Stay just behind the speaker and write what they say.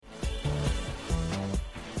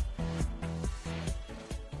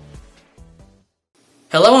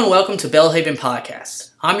Hello and welcome to Bellhaven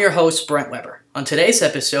Podcast. I'm your host, Brent Weber. On today's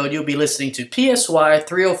episode, you'll be listening to PSY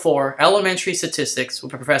 304 Elementary Statistics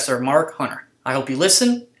with Professor Mark Hunter. I hope you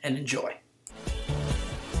listen and enjoy.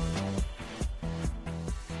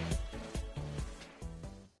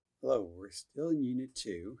 Hello, we're still in Unit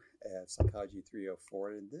 2 at Psychology 304.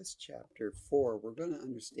 And in this chapter 4, we're going to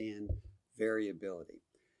understand variability.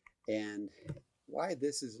 And why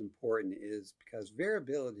this is important is because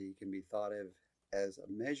variability can be thought of as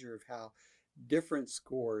a measure of how different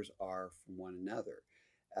scores are from one another.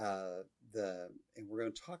 And we're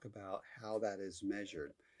going to talk about how that is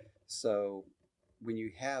measured. So when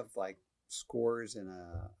you have like scores in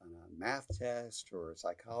a math test or a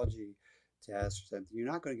psychology test or something,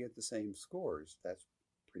 you're not going to get the same scores. That's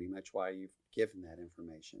pretty much why you've given that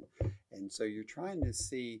information. And so you're trying to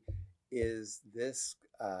see, is this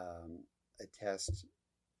a test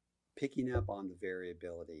picking up on the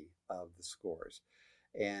variability of the scores?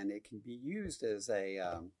 And it can be used as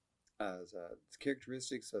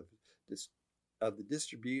characteristics of the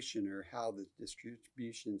distribution, or how the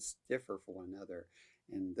distributions differ from one another.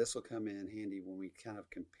 And this will come in handy when we kind of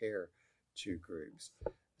compare two groups.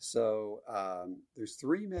 So there's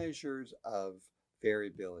three measures of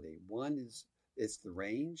variability. One is the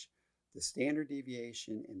range, the standard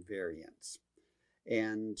deviation, and variance.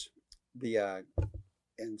 And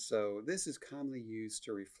so this is commonly used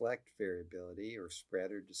to reflect variability or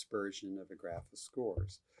spread or dispersion of a graph of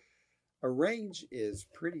scores. A range is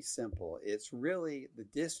pretty simple. It's really the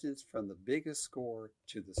distance from the biggest score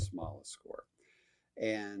to the smallest score.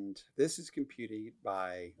 And this is computed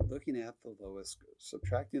by looking at the lowest,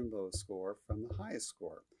 subtracting the lowest score from the highest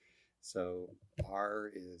score. So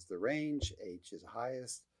R is the range, H is the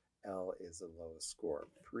highest, L is the lowest score.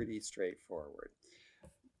 Pretty straightforward.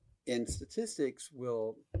 In statistics,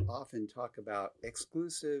 we'll often talk about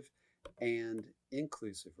exclusive and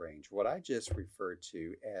inclusive range, what I just referred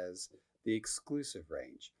to as the exclusive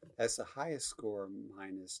range. That's the highest score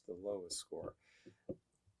minus the lowest score.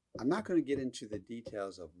 I'm not going to get into the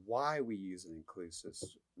details of why we use an inclusive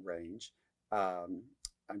range. I'm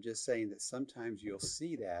just saying that sometimes you'll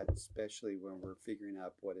see that, especially when we're figuring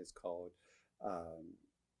out what is called,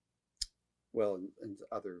 in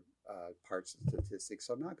other parts of statistics.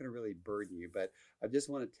 So I'm not going to really burden you, but I just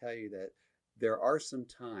want to tell you that there are some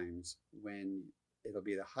times when it'll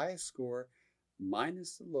be the highest score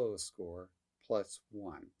minus the lowest score plus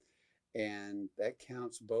 1. And that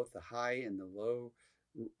counts both the high and the low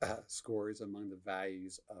scores among the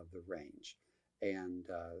values of the range. And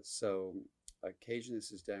so occasionally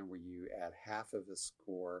this is done where you add half of the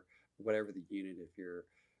score, whatever the unit, if you're,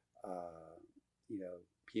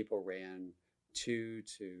 people ran 2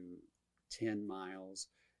 to 10 miles.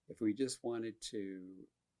 If we just wanted to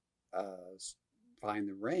find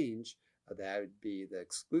the range, that would be the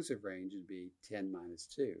exclusive range, would be 10 minus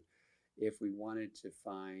 2. If we wanted to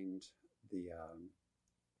find the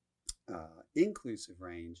inclusive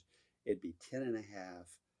range, it'd be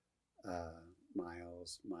 10.5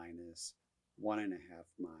 miles minus 1.5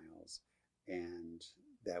 miles, and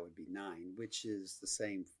that would be 9, which is the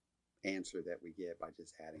same answer that we get by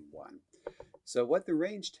just adding 1. So what the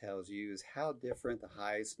range tells you is how different the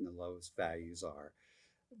highest and the lowest values are,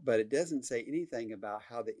 but it doesn't say anything about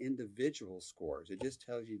how the individual scores. It just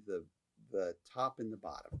tells you the top and the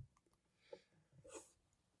bottom.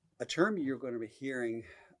 A term you're going to be hearing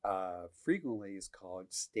frequently is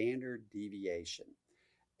called standard deviation.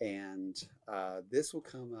 And this will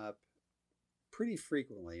come up pretty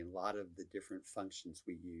frequently in a lot of the different functions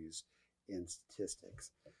we use in statistics.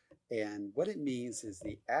 And what it means is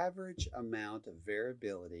the average amount of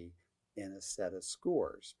variability in a set of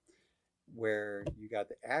scores, where you got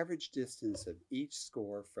the average distance of each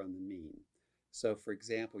score from the mean. So for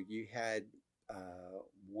example, you had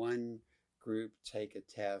one group take a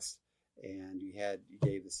test, and you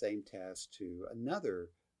gave the same test to another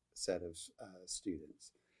set of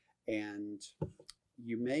students. And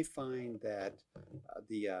you may find that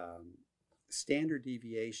the standard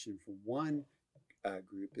deviation for one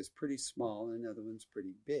group is pretty small and another one's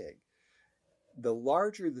pretty big. The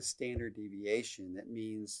larger the standard deviation, that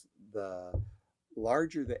means the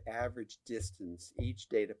larger the average distance each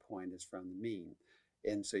data point is from the mean.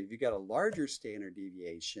 And so if you got a larger standard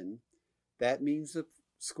deviation, that means the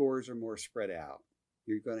scores are more spread out.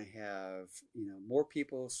 You're going to have, more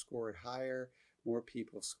people scored higher, more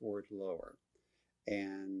people scored lower.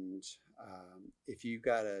 And if you've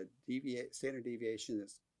got a standard deviation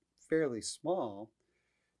that's fairly small,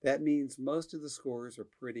 that means most of the scores are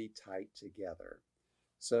pretty tight together.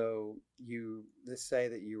 So let's say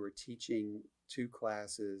that you were teaching 2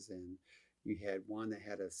 classes and you had one that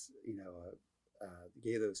had a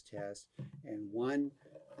gave those tests, and one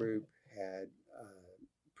group had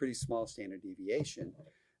pretty small standard deviation.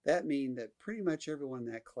 That means that pretty much everyone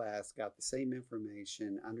in that class got the same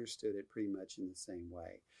information, understood it pretty much in the same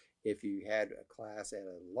way. If you had a class at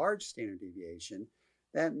a large standard deviation,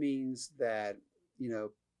 that means that,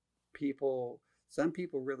 some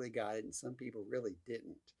people really got it and some people really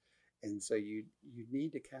didn't. And so you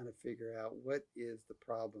need to kind of figure out what is the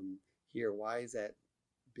problem here. Why is that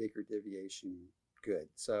bigger deviation good?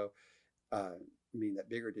 So, that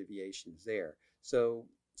bigger deviation is there. So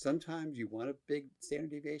sometimes you want a big standard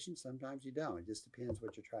deviation, sometimes you don't. It just depends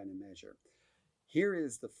what you're trying to measure. Here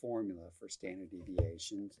is the formula for standard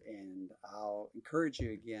deviations, and I'll encourage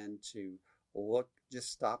you again to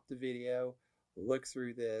just stop the video, look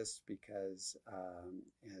through this, because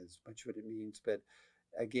as much what it means. But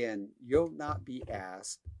again, you'll not be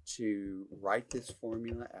asked to write this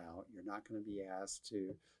formula out. You're not going to be asked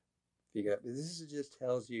to figure out. This just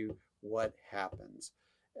tells you what happens.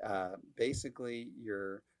 Basically,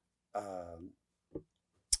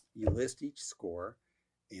 you list each score,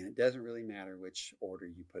 and it doesn't really matter which order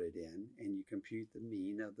you put it in, and you compute the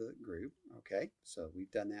mean of the group. Okay, so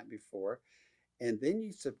we've done that before. And then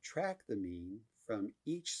you subtract the mean from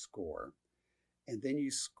each score, and then you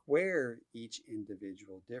square each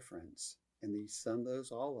individual difference, and you sum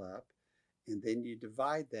those all up, and then you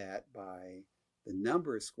divide that by the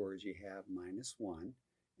number of scores you have minus 1,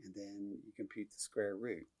 and then you compute the square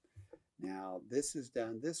root. Now, this is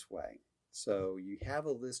done this way. So you have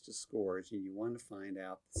a list of scores, and you want to find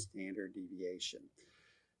out the standard deviation.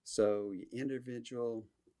 So your individual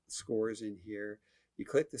scores in here, you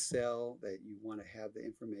click the cell that you want to have the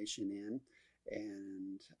information in,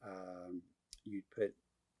 and you put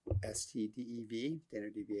STDEV,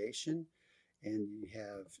 standard deviation, and you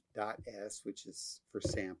have .s, which is for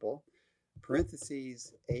sample,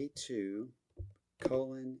 parentheses A2,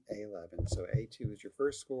 colon A11. So A2 is your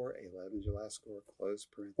first score, A11 is your last score, close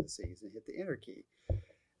parentheses, and hit the enter key.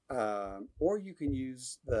 Or you can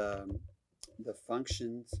use the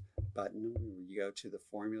functions button where you go to the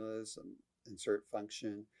formulas, insert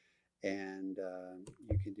function, and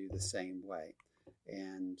you can do the same way.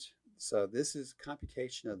 And so this is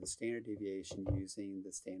computation of the standard deviation using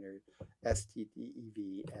the standard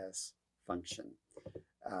STDEVS function.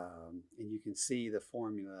 And you can see the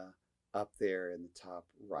formula up there in the top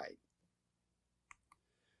right.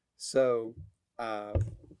 So,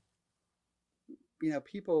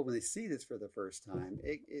 people, when they see this for the first time,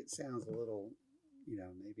 it sounds a little,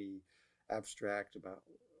 maybe abstract about,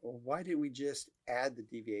 well, why didn't we just add the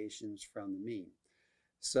deviations from the mean?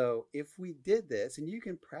 So if we did this, and you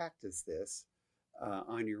can practice this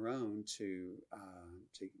on your own to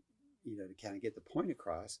kind of get the point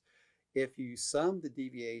across, if you sum the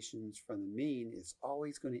deviations from the mean, it's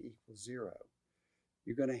always going to equal 0.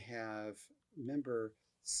 You're going to have, remember,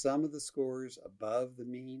 some of the scores above the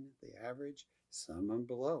mean, the average, some of them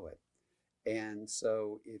below it. And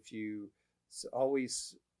so if you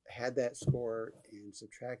always had that score and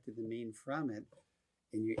subtracted the mean from it,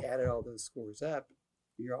 and you added all those scores up,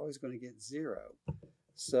 you're always going to get 0.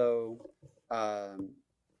 So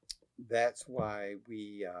that's why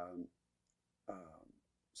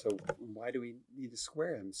so why do we need to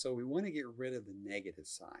square them? So we want to get rid of the negative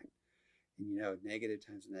sign. And negative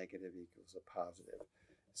times negative equals a positive.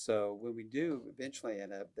 So when we do eventually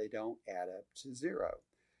add up, they don't add up to 0.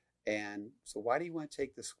 And so why do you want to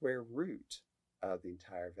take the square root of the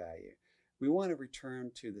entire value? We want to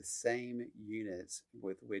return to the same units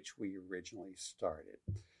with which we originally started.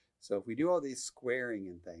 So if we do all these squaring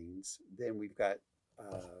and things, then we've got,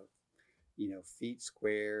 feet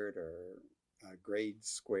squared or grades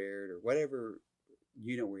squared or whatever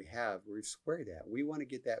unit we have, we've squared that. We want to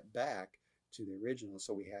get that back to the original,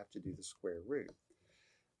 so we have to do the square root.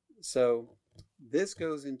 So this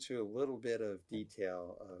goes into a little bit of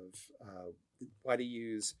detail of why to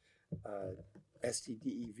use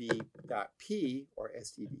STDEV.P or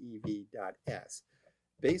STDEV.S.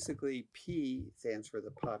 Basically, P stands for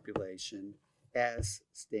the population, S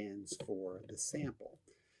stands for the sample.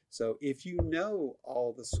 So if you know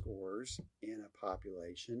all the scores in a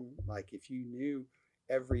population, like if you knew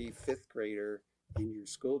every 5th grader in your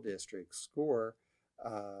school district score,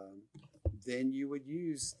 then you would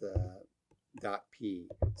use the .P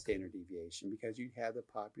standard deviation because you'd have the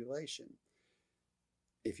population.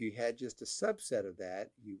 If you had just a subset of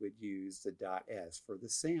that, you would use the .S for the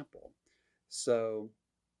sample. So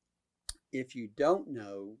if you don't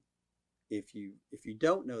know, if you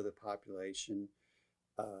don't know the population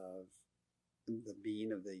of the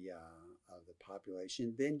mean of the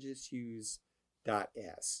population, then just use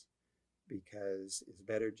 .S, because it's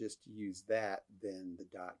better just to use that than the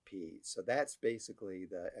 .p. So that's basically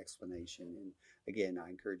the explanation. And again, I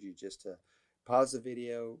encourage you just to pause the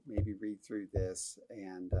video, maybe read through this,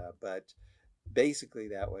 and but basically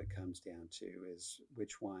that what it comes down to is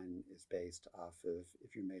which one is based off of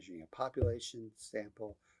if you're measuring a population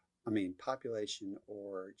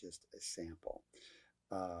or just a sample.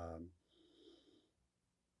 All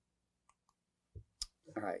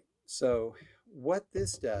right, so what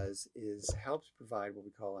this does is helps provide what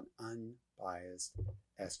we call an unbiased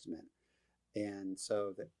estimate. And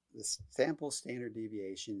so the sample standard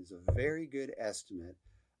deviation is a very good estimate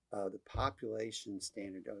of the population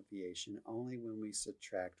standard deviation only when we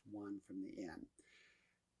subtract 1 from the n.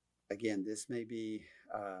 Again, this may be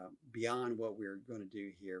beyond what we're going to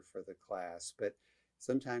do here for the class, but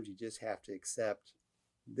sometimes you just have to accept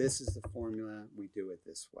this is the formula, we do it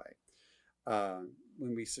this way.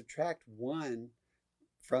 When we subtract 1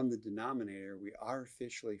 from the denominator, we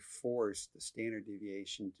artificially force the standard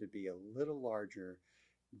deviation to be a little larger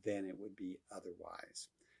than it would be otherwise.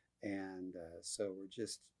 And so we're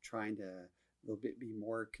just trying to a little bit be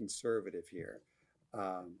more conservative here.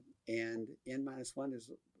 And n minus 1 is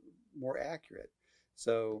more accurate.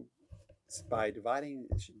 So by dividing,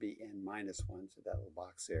 it should be n minus 1, so that little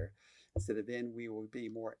box there. Instead of n, we will be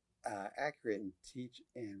more accurate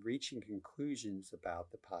and reaching conclusions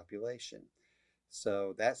about the population.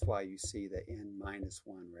 So that's why you see the n minus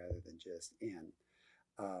 1 rather than just n.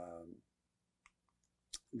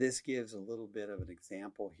 This gives a little bit of an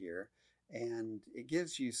example here, and it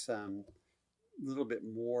gives you some little bit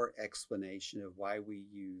more explanation of why we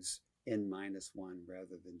use n minus 1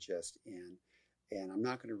 rather than just n. And I'm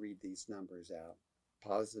not going to read these numbers out.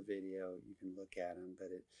 Pause the video, you can look at them,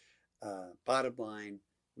 but bottom line,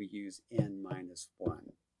 we use n minus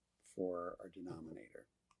 1 for our denominator.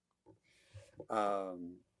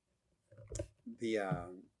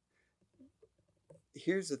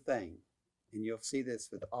 Here's the thing, and you'll see this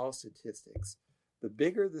with all statistics. The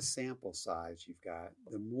bigger the sample size you've got,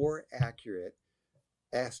 the more accurate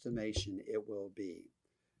estimation it will be.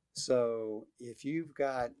 So if you've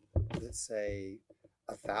got, let's say,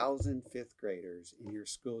 1,000 fifth graders in your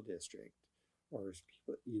school district, or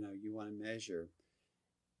you want to measure,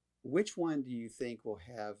 which one do you think will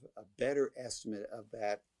have a better estimate of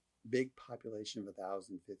that big population of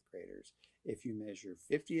 1,000 fifth graders? If you measure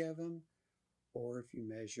 50 of them, or if you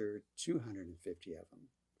measure 250 of them?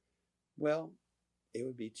 Well, it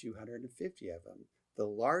would be 250 of them. The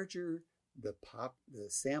larger the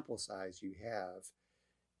sample size you have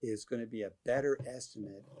is going to be a better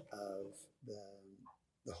estimate of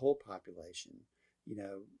the whole population.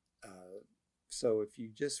 So if you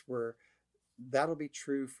just were, that'll be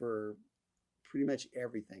true for pretty much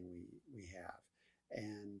everything we have.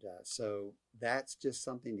 And so that's just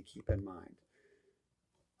something to keep in mind.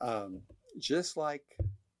 Just like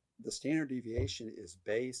the standard deviation is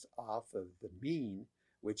based off of the mean,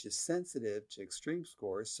 which is sensitive to extreme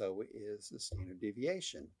scores, so is the standard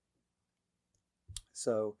deviation.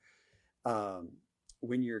 So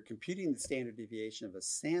when you're computing the standard deviation of a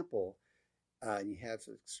sample and you have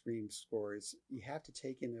extreme scores, you have to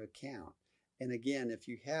take into account. And again, if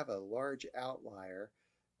you have a large outlier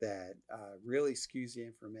that really skews the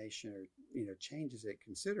information or changes it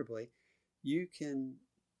considerably, you can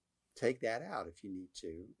take that out if you need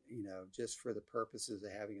to, just for the purposes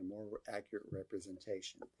of having a more accurate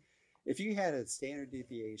representation. If you had a standard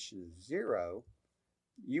deviation of 0,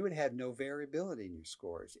 you would have no variability in your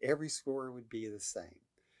scores. Every score would be the same.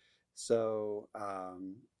 So,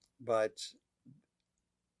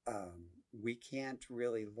 we can't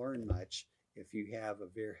really learn much if you have a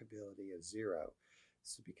variability of 0.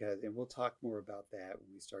 So and we'll talk more about that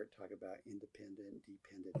when we start talking about independent and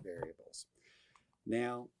dependent variables.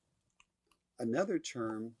 Now, another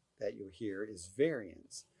term that you'll hear is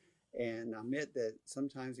variance. And I admit that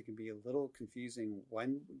sometimes it can be a little confusing.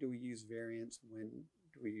 When do we use variance? When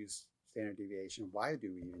do we use standard deviation? Why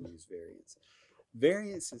do we even use variance?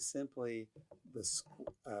 Variance is simply the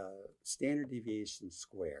standard deviation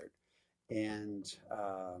squared. And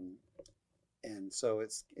so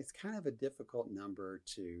it's kind of a difficult number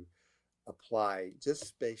to apply, just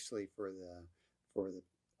especially for the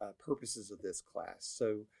purposes of this class.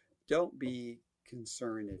 So don't be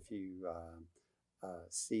concerned if you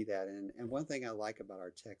see that. And one thing I like about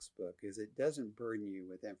our textbook is it doesn't burden you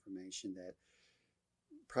with information that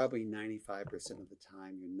probably 95% of the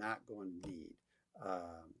time you're not going to need.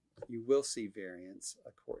 You will see variance,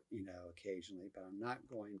 occasionally, but I'm not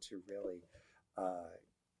going to really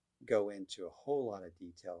go into a whole lot of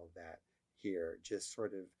detail of that here. Just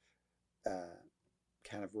sort of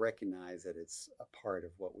kind of recognize that it's a part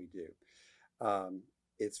of what we do.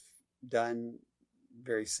 It's done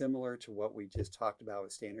very similar to what we just talked about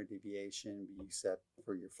with standard deviation. You set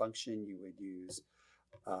for your function, you would use,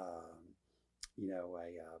 a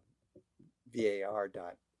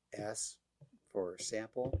var.s for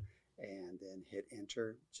sample, and then hit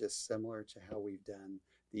enter, just similar to how we've done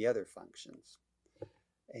the other functions.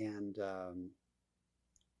 And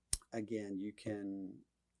again, you can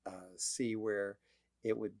see where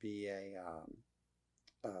it would be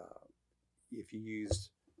if you used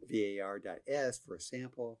var.s for a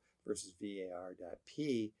sample versus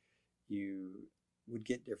var.p, you would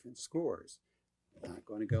get different scores. I'm not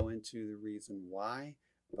going to go into the reason why,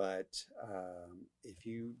 but if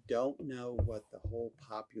you don't know what the whole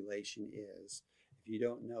population is, if you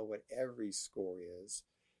don't know what every score is,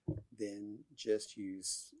 then just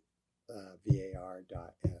use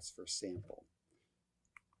var.s for sample.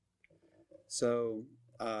 So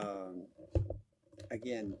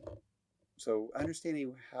again,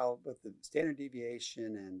 understanding what the standard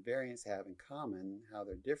deviation and variance have in common, how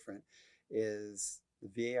they're different, is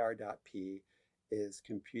the var.p is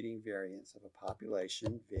computing variance of a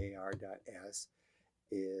population. var.s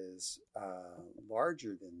is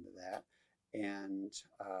larger than that, and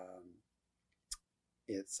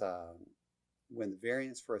it's when the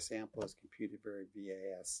variance for a sample is computed for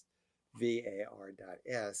var.s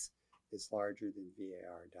is larger than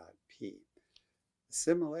var.p. The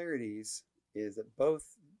similarities is that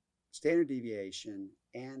both standard deviation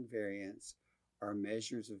and variance are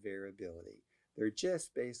measures of variability. They're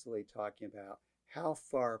just basically talking about how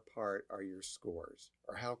far apart are your scores,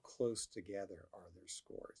 or how close together are their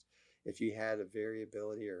scores. If you had a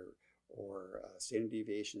variability or a standard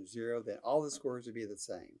deviation of 0, then all the scores would be the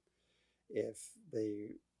same. If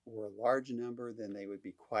they were a large number, then they would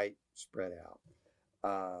be quite spread out.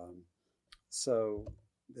 So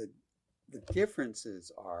the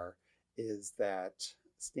differences is that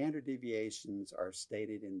standard deviations are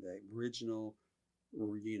stated in the original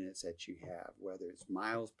units that you have, whether it's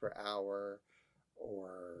miles per hour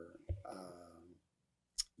or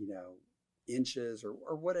inches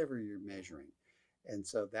or whatever you're measuring. And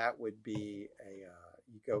so that would be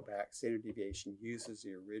you go back, standard deviation uses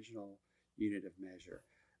the original unit of measure.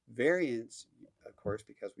 Variance, of course,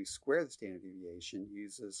 because we square the standard deviation,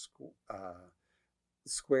 uses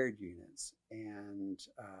squared units. And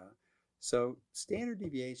so standard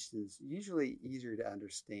deviation is usually easier to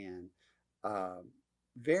understand.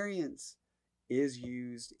 Variance is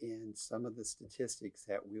used in some of the statistics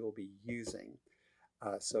that we will be using.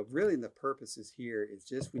 So really the purposes here is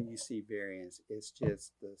just when you see variance, it's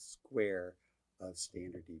just the square of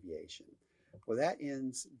standard deviation. Well, that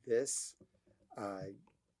ends this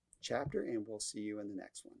chapter, and we'll see you in the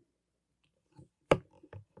next one.